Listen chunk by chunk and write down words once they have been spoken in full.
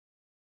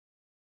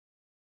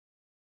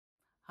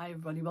Hi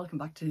everybody, welcome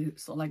back to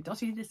Sew Like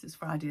Dotty. This is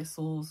Friday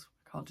Sews,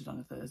 recorded on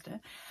a Thursday.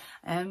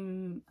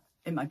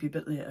 It might be a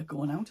bit later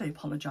going out. I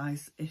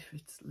apologise if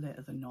it's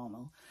later than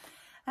normal.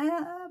 What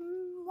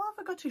have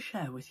I got to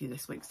share with you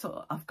this week?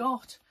 So I've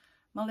got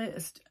my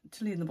latest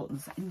Tilly and the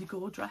Buttons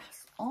indigo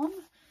dress on,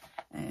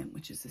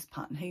 which is this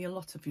pattern here.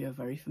 Lots of you are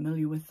very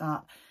familiar with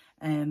that.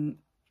 In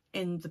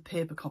the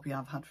paper copy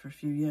I've had for a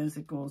few years,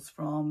 it goes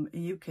from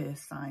a UK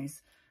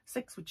size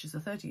 6, which is a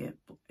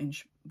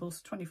 38-inch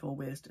bust, 24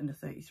 waist and a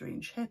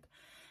 33-inch hip,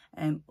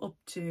 up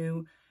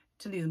to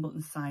Tilly and the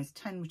Buttons size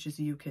 10, which is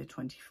a UK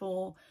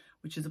 24,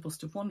 which is a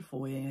bust of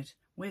 148,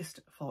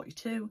 waist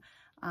 42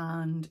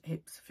 and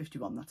hips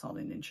 51. That's all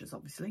in inches,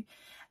 obviously.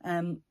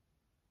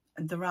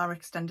 There are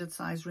extended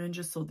size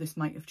ranges, so this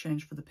might have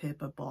changed for the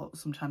paper, but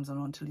sometimes I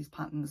know on Tilly's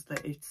patterns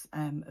that it's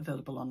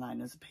available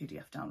online as a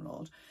PDF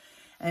download.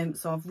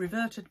 So I've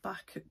reverted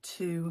back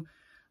to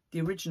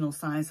the original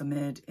size I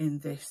made in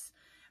this,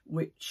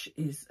 which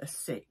is a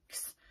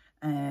 6.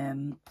 Let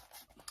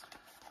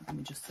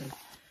me just say,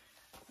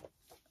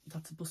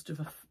 that's a bust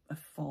of a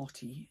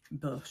 40,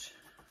 but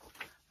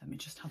let me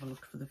just have a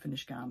look for the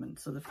finished garment.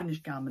 So the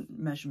finished garment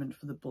measurement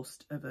for the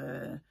bust of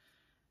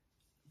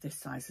this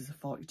size is a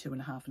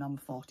 42.5, and I'm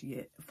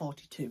a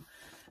 42,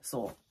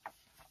 so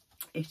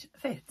it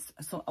fits.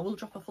 So I will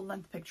drop a full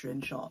length picture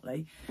in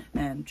shortly,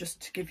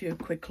 just to give you a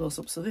quick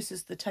close-up. So this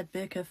is the Ted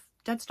Baker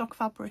dead stock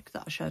fabric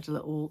that I shared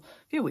a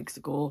few weeks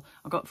ago.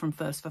 I got from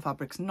First for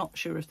Fabrics. Not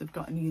sure if they've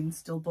got any in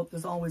still, but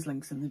there's always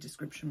links in the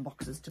description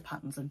boxes to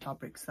patterns and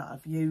fabrics that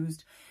I've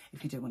used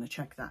if you do want to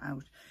check that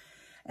out.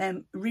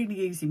 Really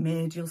easy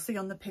made. You'll see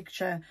on the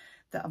picture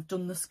that I've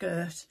done the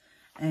skirt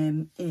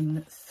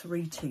in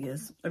 3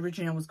 tiers.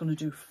 Originally I was going to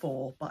do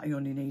 4, but I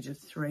only needed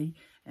 3,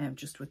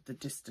 just with the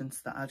distance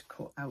that I'd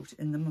cut out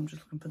in them. I'm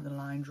just looking for the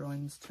line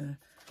drawings to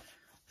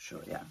show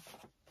you.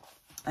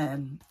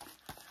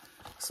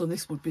 So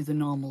this would be the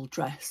normal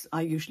dress.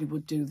 I usually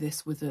would do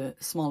this with a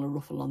smaller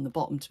ruffle on the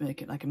bottom to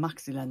make it like a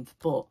maxi length,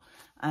 but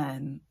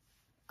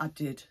I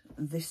did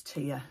this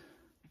tier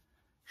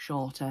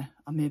shorter.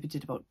 I maybe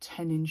did about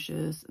 10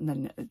 inches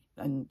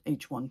and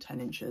each one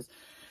 10 inches.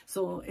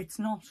 So it's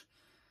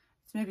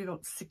maybe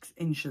about 6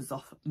 inches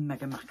off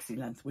mega maxi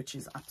length, which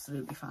is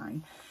absolutely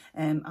fine.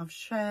 I've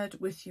shared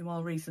with you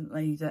all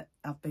recently that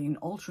I've been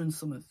altering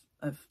some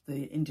of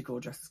the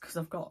indigo dresses because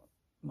I've got,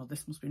 well,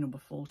 this must be number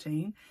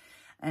 14.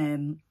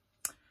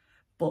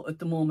 But at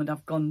the moment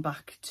I've gone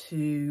back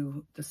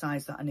to the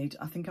size that I need.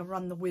 I think I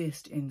ran the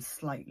waist in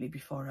slightly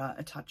before I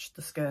attached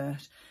the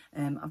skirt.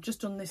 I've just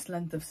done this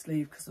length of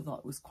sleeve because I thought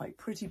it was quite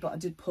pretty, but I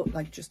did put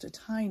like just a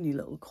tiny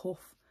little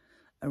cuff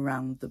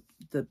around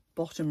the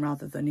bottom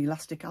rather than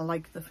elastic. I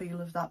like the feel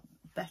of that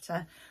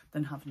better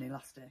than having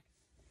elastic.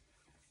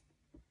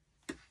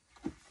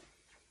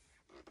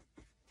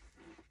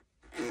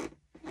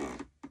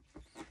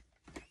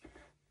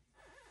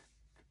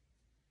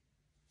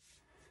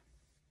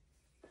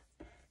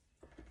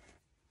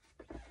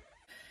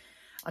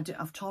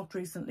 I've talked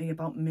recently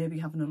about maybe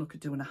having a look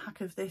at doing a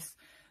hack of this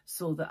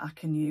so that I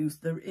can use,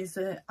 there is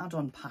a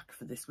add-on pack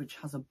for this which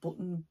has a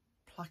button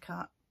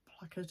placard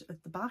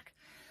at the back.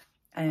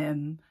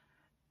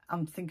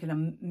 I'm thinking I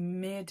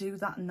may do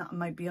that, and that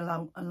might be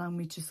allow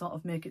me to sort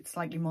of make it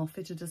slightly more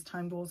fitted as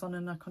time goes on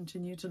and I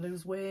continue to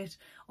lose weight.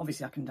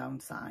 Obviously I can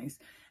downsize,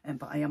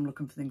 but I am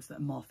looking for things that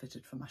are more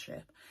fitted for my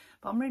shape.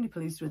 But I'm really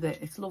pleased with it.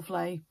 It's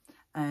lovely.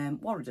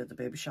 Wore it at the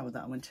baby shower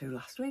that I went to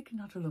last week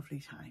and had a lovely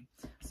time.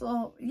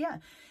 So yeah,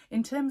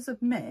 in terms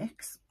of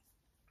makes,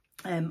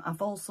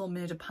 I've also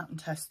made a pattern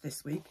test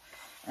this week.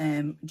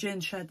 Jane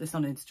shared this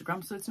on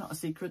Instagram, so it's not a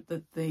secret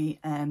that the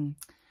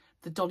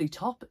dolly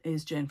top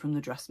is Jane from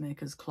the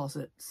Dressmaker's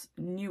Closet's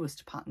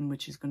newest pattern,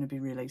 which is going to be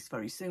released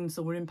very soon.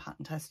 So we're in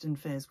pattern testing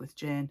phase with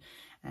Jane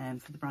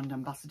for the brand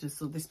ambassadors.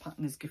 So this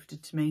pattern is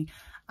gifted to me,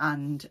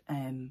 and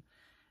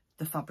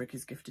the fabric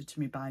is gifted to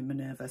me by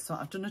Minerva. So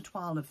I've done a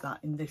toile of that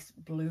in this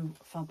blue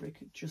fabric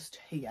just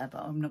here,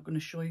 but I'm not going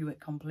to show you it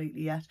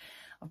completely yet.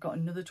 I've got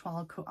another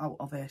toile cut out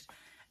of it.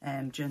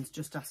 Jane's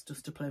just asked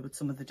us to play with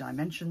some of the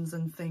dimensions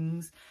and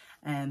things,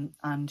 and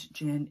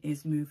Jane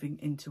is moving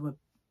into a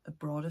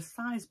broader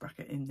size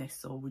bracket in this,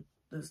 so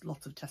there's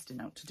lots of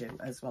testing out to do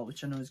as well,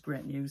 which I know is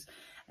great news.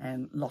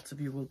 Lots of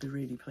you will be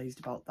really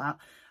pleased about that.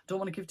 I don't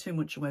want to give too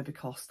much away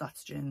because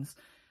that's Jane's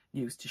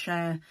news to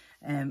share,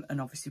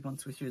 and obviously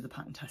once we're through the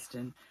pattern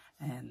testing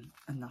and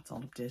that's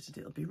all updated,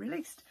 it'll be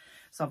released.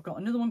 So I've got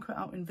another one cut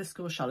out in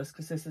viscose challis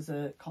because this is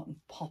a cotton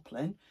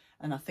poplin,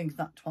 and I think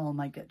that toile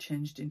might get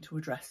changed into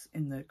a dress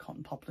in the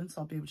cotton poplin,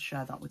 so I'll be able to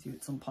share that with you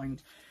at some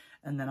point.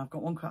 And then I've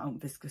got one cut out in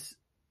viscose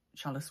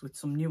challis with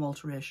some new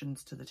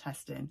alterations to the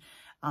testing,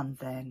 and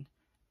then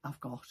I've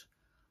got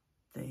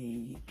I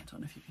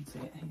don't know if you can see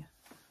it here,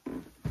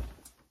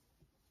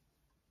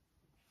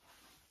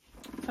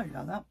 sorry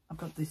about that, I've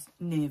got this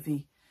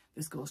navy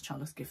viscose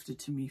challis gifted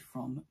to me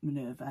from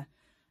Minerva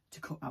to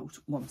cut out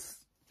once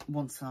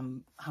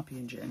I'm happy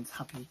and Jane's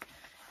happy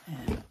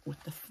with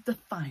the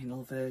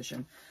final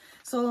version.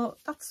 So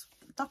that's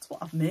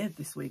what I've made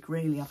this week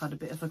really. I've had a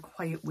bit of a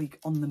quiet week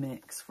on the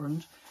makes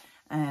front.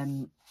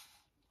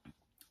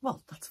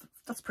 Well,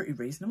 that's pretty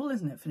reasonable,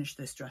 isn't it? Finished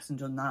this dress and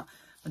done that.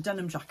 My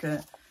denim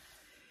jacket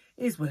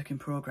is work in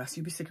progress.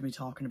 You'll be sick of me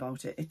talking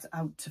about it. It's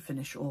out to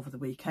finish over the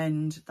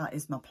weekend. That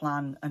is my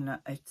plan, and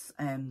it's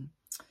a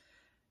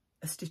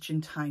Stitch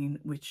in Tyne,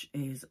 which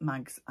is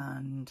Mags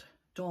and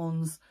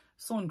Dawn's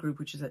sewing group,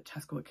 which is at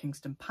Tesco at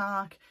Kingston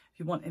Park. If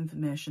you want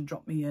information,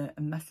 drop me a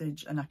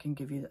message and I can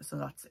give you that. So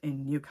that's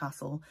in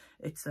Newcastle.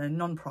 It's a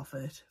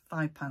non-profit,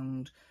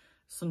 £5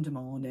 Sunday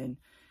morning,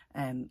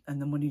 and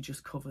the money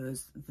just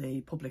covers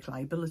the public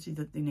liability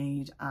that they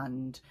need,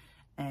 and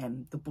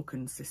the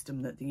booking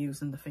system that they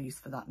use, and the fees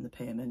for that and the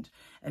payment,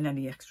 and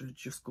any extra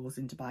just goes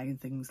into buying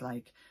things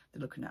like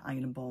they're looking at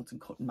ironing boards and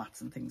cutting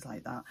mats and things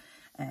like that.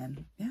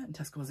 Yeah, and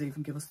Tesco's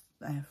even give us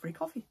free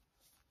coffee.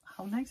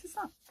 How nice is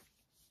that?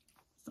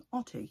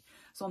 Or tea.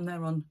 So I'm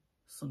there on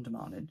Sunday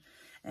morning,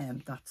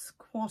 and that's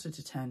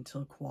 10:15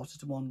 till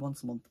 1:45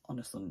 once a month on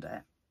a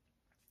Sunday.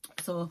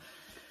 So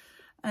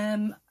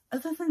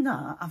other than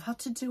that, I've had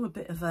to do a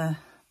bit of a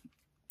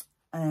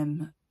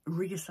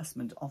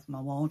reassessment of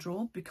my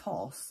wardrobe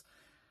because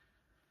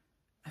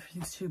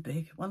everything's too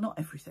big. Well, not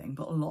everything,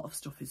 but a lot of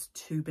stuff is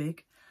too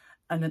big.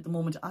 And at the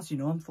moment, as you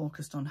know, I'm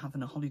focused on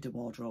having a holiday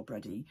wardrobe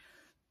ready,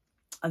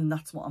 and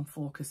that's what I'm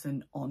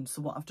focusing on.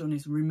 So what I've done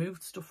is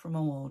removed stuff from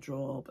my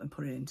wardrobe and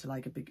put it into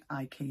like a big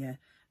IKEA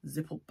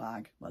zip-up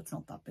bag. Well, it's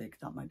not that big,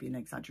 that might be an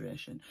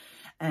exaggeration.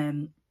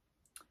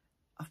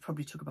 I've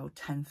probably took about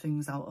 10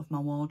 things out of my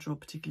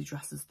wardrobe, particularly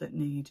dresses that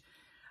need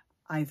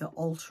either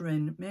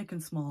altering,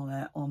 making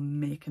smaller, or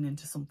making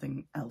into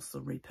something else,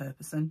 or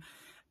repurposing.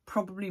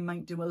 Probably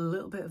might do a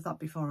little bit of that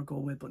before I go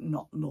away, but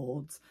not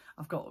loads.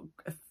 I've got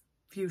a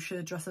few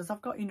shirt dresses.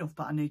 I've got enough,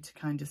 but I need to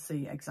kind of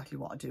see exactly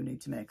what I do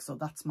need to make. So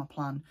that's my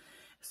plan,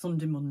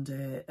 Sunday,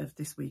 Monday of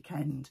this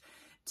weekend,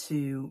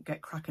 to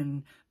get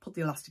cracking, put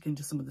the elastic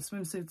into some of the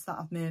swimsuits that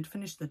I've made,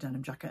 finish the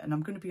denim jacket. And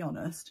I'm going to be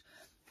honest,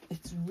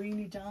 it's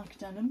really dark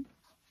denim.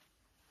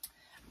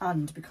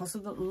 And because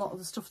of a lot of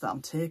the stuff that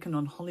I'm taking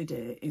on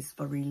holiday is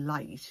very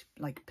light,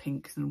 like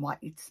pinks and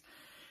whites,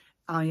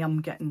 I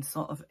am getting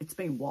sort of, it's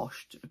been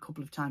washed a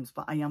couple of times,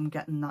 but I am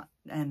getting that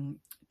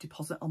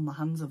deposit on my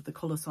hands of the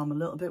colour. So I'm a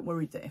little bit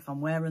worried that if I'm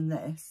wearing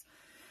this,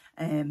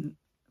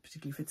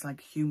 particularly if it's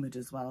like humid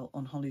as well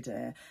on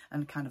holiday,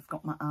 and kind of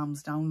got my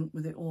arms down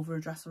with it over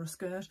a dress or a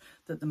skirt,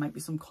 that there might be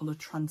some colour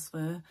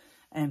transfer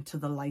to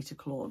the lighter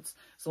clothes.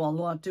 So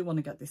although I do want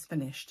to get this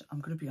finished, I'm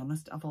going to be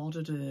honest, I've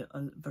ordered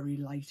a very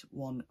light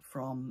one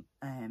from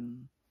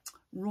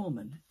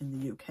Roman in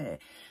the UK.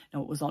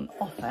 Now, it was on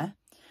offer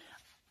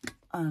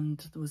and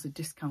there was a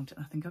discount,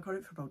 and I think I got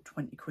it for about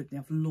 20 quid. They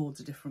have loads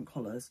of different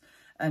colours,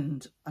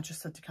 and I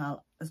just said to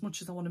Carl, as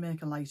much as I want to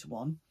make a lighter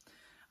one,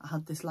 I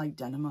had this light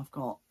denim,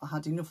 I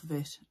had enough of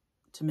it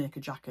to make a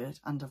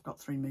jacket, and I've got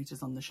 3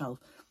 meters on the shelf.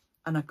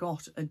 And I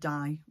got a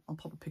dye, I'll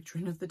pop a picture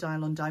in of the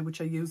Dial-On dye,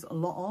 which I use a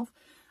lot of,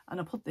 and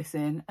I put this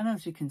in, and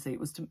as you can see, it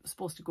was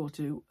supposed to go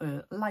to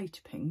a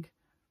light pink.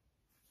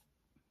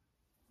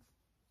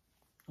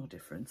 No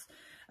difference.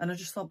 And I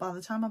just thought, by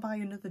the time I buy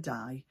another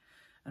dye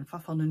and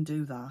faff on and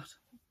do that,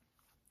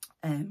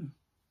 I'm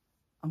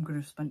going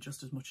to have spent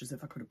just as much as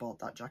if I could have bought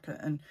that jacket.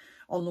 And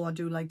although I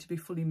do like to be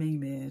fully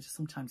me-made,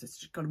 sometimes it's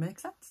just got to make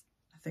sense,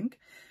 I think.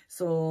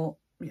 So,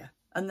 yeah.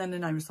 And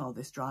then I saw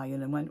this drying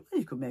and went,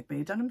 well, you could make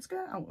me a denim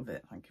skirt out of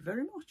it. Thank you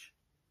very much.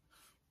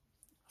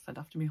 I said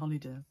after my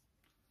holiday.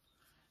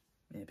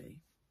 Maybe.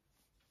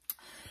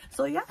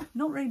 So, yeah,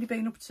 not really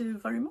been up to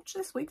very much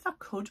this week. That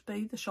could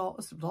be the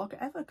shortest vlog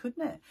ever,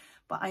 couldn't it?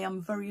 But I am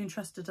very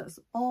interested, as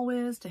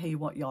always, to hear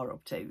what you're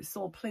up to.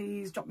 So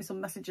please drop me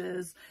some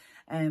messages,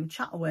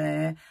 chat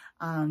away.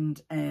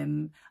 And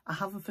I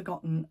haven't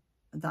forgotten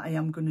that I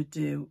am going to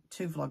do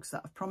 2 vlogs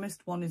that I've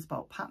promised. One is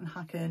about pattern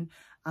hacking,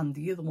 and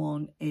the other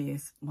one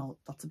is, well,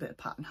 that's a bit of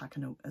pattern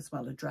hacking as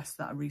well, a dress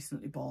that I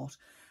recently bought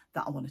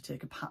that I want to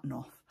take a pattern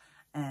off.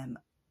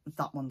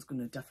 That one's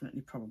going to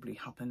definitely probably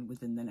happen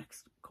within the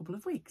next couple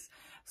of weeks.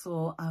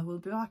 So I will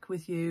be back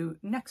with you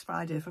next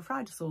Friday for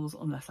Friday Sews,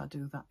 unless I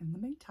do that in the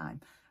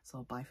meantime.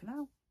 So bye for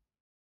now.